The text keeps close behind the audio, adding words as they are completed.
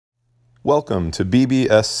Welcome to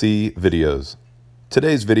BBSC Videos.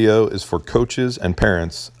 Today's video is for coaches and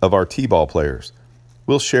parents of our T-ball players.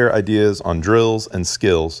 We'll share ideas on drills and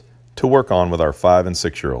skills to work on with our 5- and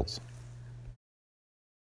 6-year-olds.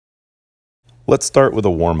 Let's start with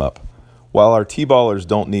a warm-up. While our T-ballers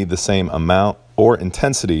don't need the same amount or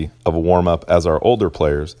intensity of a warm-up as our older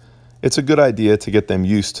players, it's a good idea to get them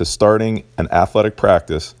used to starting an athletic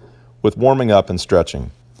practice with warming up and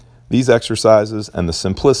stretching. These exercises and the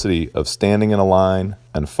simplicity of standing in a line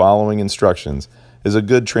and following instructions is a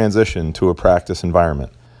good transition to a practice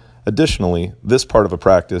environment. Additionally, this part of a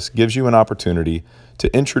practice gives you an opportunity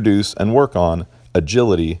to introduce and work on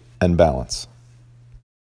agility and balance.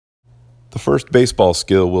 The first baseball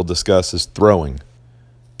skill we'll discuss is throwing.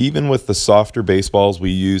 Even with the softer baseballs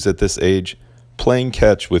we use at this age, playing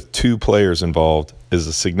catch with 2 players involved is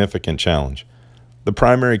a significant challenge. The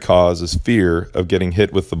primary cause is fear of getting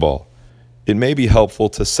hit with the ball. It may be helpful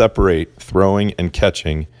to separate throwing and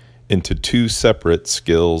catching into 2 separate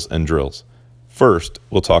skills and drills. First,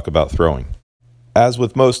 we'll talk about throwing. As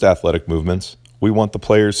with most athletic movements, we want the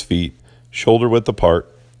player's feet shoulder width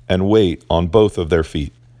apart and weight on both of their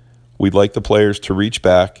feet. We'd like the players to reach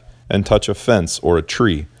back and touch a fence or a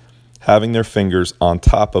tree, having their fingers on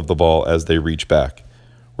top of the ball as they reach back.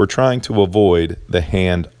 We're trying to avoid the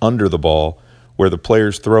hand under the ball where the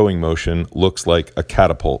player's throwing motion looks like a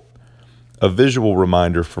catapult. A visual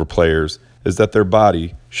reminder for players is that their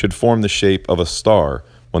body should form the shape of a star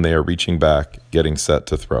when they are reaching back, getting set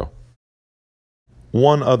to throw.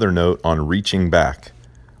 One other note on reaching back.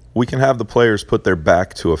 We can have the players put their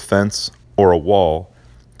back to a fence or a wall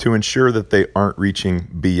to ensure that they aren't reaching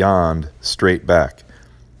beyond straight back.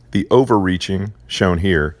 The overreaching, shown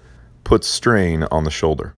here, puts strain on the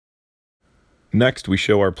shoulder. Next, we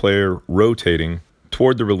show our player rotating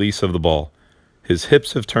toward the release of the ball. His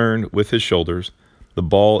hips have turned with his shoulders. The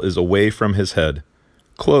ball is away from his head,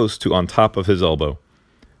 close to on top of his elbow.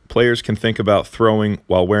 Players can think about throwing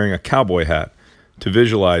while wearing a cowboy hat to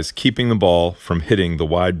visualize keeping the ball from hitting the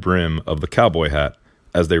wide brim of the cowboy hat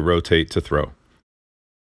as they rotate to throw.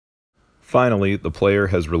 Finally, the player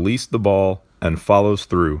has released the ball and follows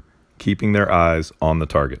through, keeping their eyes on the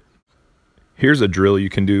target. Here's a drill you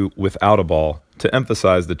can do without a ball to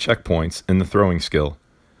emphasize the checkpoints in the throwing skill.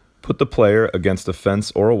 Put the player against a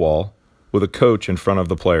fence or a wall with a coach in front of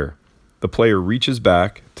the player. The player reaches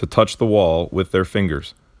back to touch the wall with their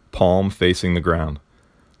fingers, palm facing the ground.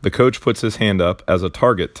 The coach puts his hand up as a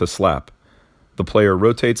target to slap. The player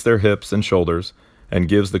rotates their hips and shoulders and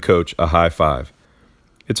gives the coach a high five.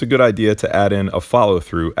 It's a good idea to add in a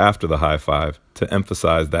follow-through after the high five to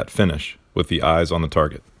emphasize that finish with the eyes on the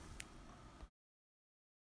target.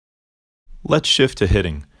 Let's shift to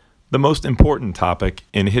hitting. The most important topic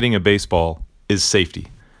in hitting a baseball is safety.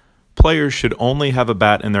 Players should only have a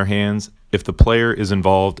bat in their hands if the player is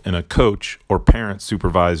involved in a coach or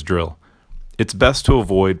parent-supervised drill. It's best to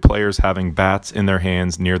avoid players having bats in their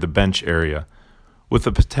hands near the bench area. With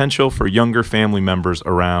the potential for younger family members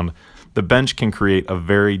around, the bench can create a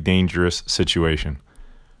very dangerous situation.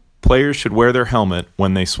 Players should wear their helmet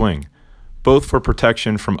when they swing, both for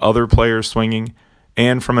protection from other players swinging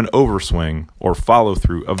and from an overswing or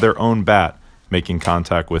follow-through of their own bat making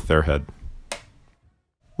contact with their head.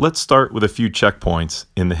 Let's start with a few checkpoints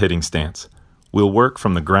in the hitting stance. We'll work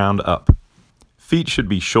from the ground up. Feet should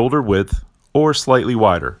be shoulder width or slightly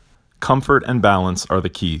wider. Comfort and balance are the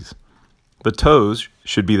keys. The toes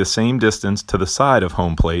should be the same distance to the side of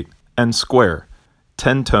home plate and square.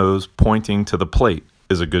 10 toes pointing to the plate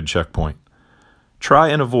is a good checkpoint. Try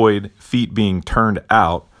and avoid feet being turned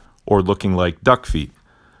out or looking like duck feet.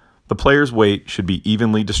 The player's weight should be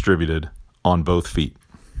evenly distributed on both feet.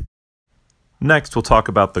 Next, we'll talk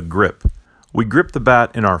about the grip. We grip the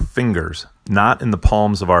bat in our fingers, not in the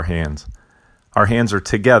palms of our hands. Our hands are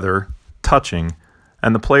together, touching,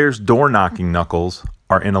 and the player's door-knocking knuckles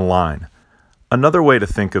are in a line. Another way to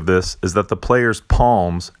think of this is that the player's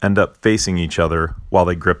palms end up facing each other while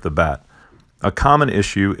they grip the bat. A common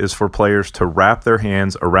issue is for players to wrap their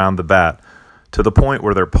hands around the bat to the point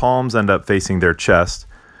where their palms end up facing their chest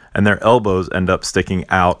and their elbows end up sticking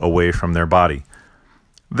out away from their body.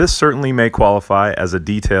 This certainly may qualify as a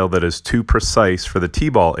detail that is too precise for the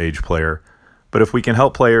T-ball age player, but if we can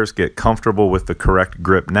help players get comfortable with the correct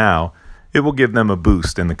grip now, it will give them a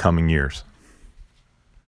boost in the coming years.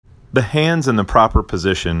 The hands in the proper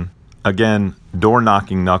position, again,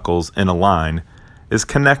 door-knocking knuckles in a line, is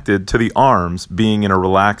connected to the arms being in a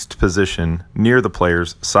relaxed position near the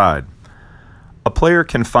player's side. A player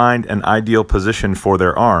can find an ideal position for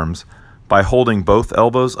their arms by holding both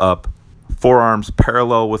elbows up, forearms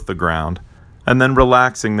parallel with the ground, and then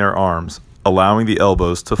relaxing their arms, allowing the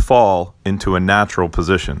elbows to fall into a natural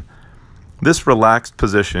position. This relaxed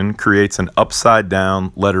position creates an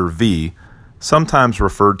upside-down letter V, sometimes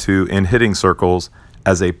referred to in hitting circles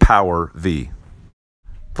as a power V.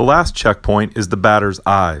 The last checkpoint is the batter's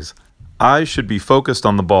eyes. Eyes should be focused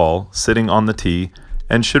on the ball sitting on the tee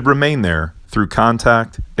and should remain there through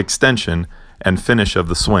contact, extension, and finish of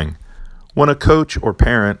the swing. When a coach or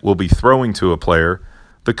parent will be throwing to a player,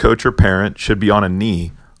 the coach or parent should be on a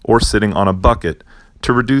knee or sitting on a bucket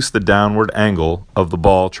to reduce the downward angle of the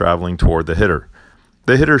ball traveling toward the hitter.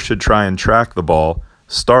 The hitter should try and track the ball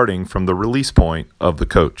starting from the release point of the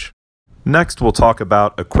coach. Next, we'll talk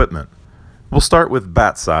about equipment. We'll start with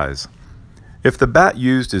bat size. If the bat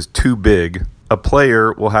used is too big, a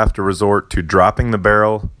player will have to resort to dropping the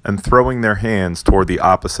barrel and throwing their hands toward the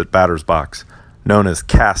opposite batter's box, known as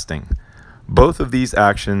casting. Both of these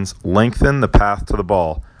actions lengthen the path to the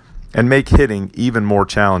ball and make hitting even more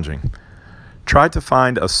challenging. Try to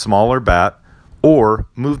find a smaller bat or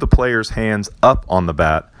move the player's hands up on the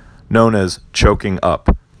bat, known as choking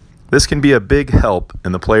up. This can be a big help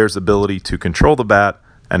in the player's ability to control the bat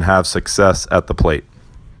and have success at the plate.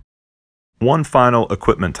 One final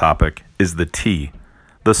equipment topic is the tee.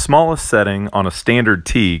 The smallest setting on a standard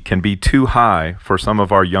tee can be too high for some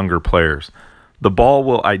of our younger players. The ball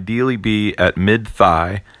will ideally be at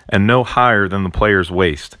mid-thigh and no higher than the player's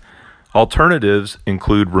waist. Alternatives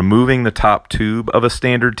include removing the top tube of a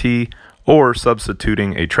standard tee or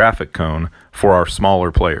substituting a traffic cone for our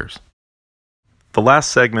smaller players. The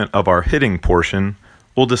last segment of our hitting portion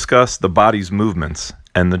will discuss the body's movements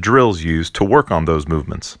and the drills used to work on those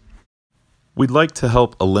movements. We'd like to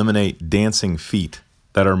help eliminate dancing feet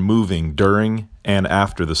that are moving during and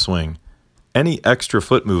after the swing. Any extra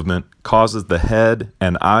foot movement causes the head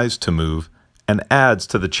and eyes to move and adds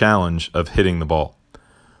to the challenge of hitting the ball.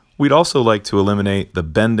 We'd also like to eliminate the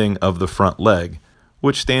bending of the front leg,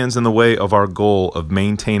 which stands in the way of our goal of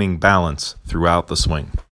maintaining balance throughout the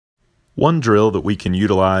swing. One drill that we can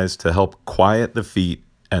utilize to help quiet the feet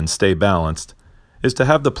and stay balanced is to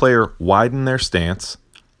have the player widen their stance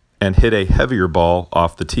and hit a heavier ball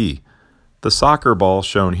off the tee. The soccer ball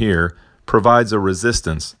shown here provides a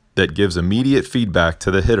resistance that gives immediate feedback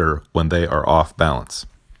to the hitter when they are off balance.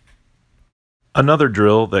 Another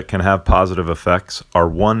drill that can have positive effects are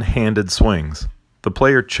one-handed swings. The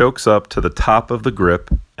player chokes up to the top of the grip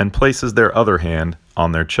and places their other hand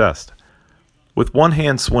on their chest. With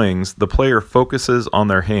one-hand swings, the player focuses on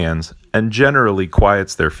their hands and generally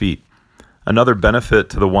quiets their feet. Another benefit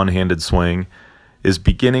to the one-handed swing is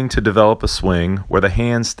beginning to develop a swing where the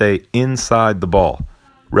hands stay inside the ball,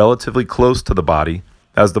 relatively close to the body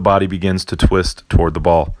as the body begins to twist toward the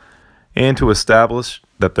ball, and to establish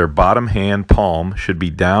that their bottom hand palm should be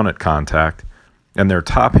down at contact and their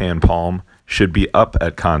top hand palm should be up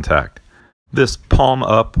at contact. This palm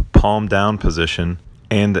up, palm down position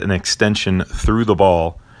and an extension through the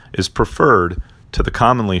ball is preferred to the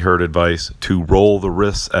commonly heard advice to roll the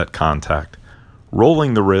wrists at contact.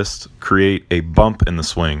 Rolling the wrists create a bump in the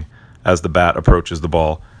swing as the bat approaches the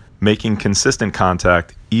ball, making consistent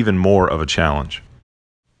contact even more of a challenge.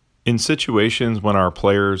 In situations when our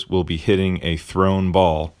players will be hitting a thrown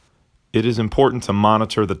ball, it is important to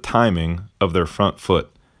monitor the timing of their front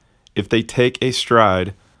foot. If they take a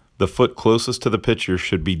stride, the foot closest to the pitcher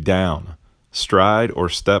should be down, stride or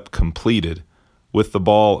step completed, with the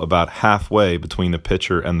ball about halfway between the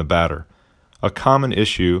pitcher and the batter. A common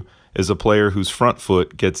issue is a player whose front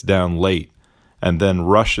foot gets down late and then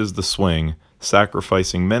rushes the swing,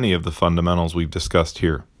 sacrificing many of the fundamentals we've discussed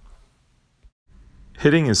here.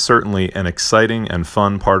 Hitting is certainly an exciting and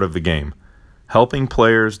fun part of the game. Helping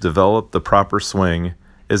players develop the proper swing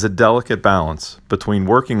is a delicate balance between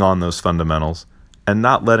working on those fundamentals and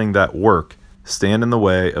not letting that work stand in the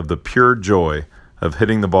way of the pure joy of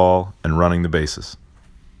hitting the ball and running the bases.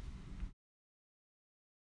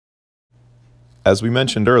 As we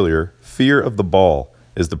mentioned earlier, fear of the ball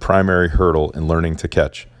is the primary hurdle in learning to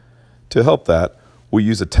catch. To help that, we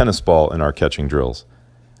use a tennis ball in our catching drills.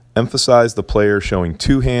 Emphasize the player showing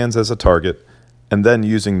two hands as a target and then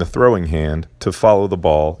using the throwing hand to follow the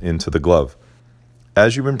ball into the glove.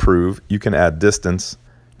 As you improve, you can add distance,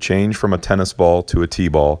 change from a tennis ball to a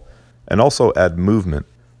tee-ball, and also add movement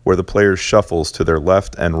where the player shuffles to their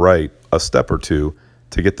left and right a step or two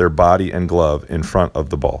to get their body and glove in front of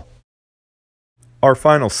the ball. Our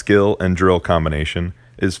final skill and drill combination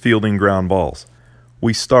is fielding ground balls.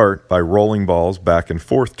 We start by rolling balls back and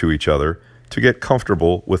forth to each other to get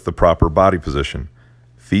comfortable with the proper body position.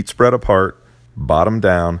 Feet spread apart, bottom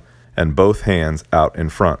down, and both hands out in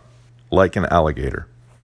front, like an alligator.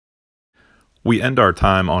 We end our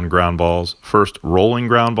time on ground balls, first rolling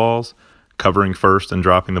ground balls, covering first and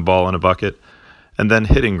dropping the ball in a bucket, and then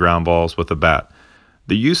hitting ground balls with a bat.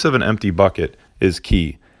 The use of an empty bucket is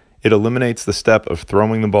key. It eliminates the step of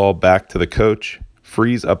throwing the ball back to the coach,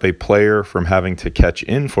 frees up a player from having to catch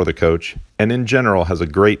in for the coach, and in general has a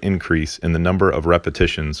great increase in the number of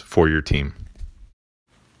repetitions for your team.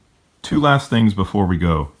 Two last things before we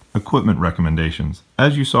go. Equipment recommendations.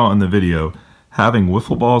 As you saw in the video, having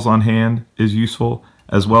wiffle balls on hand is useful,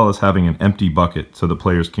 as well as having an empty bucket so the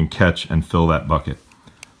players can catch and fill that bucket.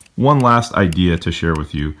 One last idea to share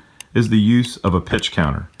with you is the use of a pitch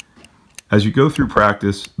counter. As you go through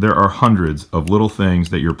practice, there are hundreds of little things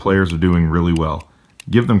that your players are doing really well.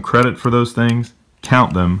 Give them credit for those things,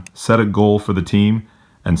 count them, set a goal for the team,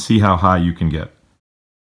 and see how high you can get.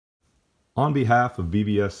 On behalf of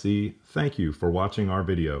BBSC, thank you for watching our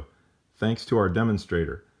video. Thanks to our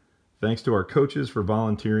demonstrator. Thanks to our coaches for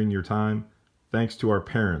volunteering your time. Thanks to our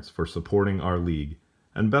parents for supporting our league.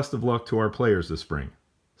 And best of luck to our players this spring.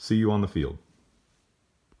 See you on the field.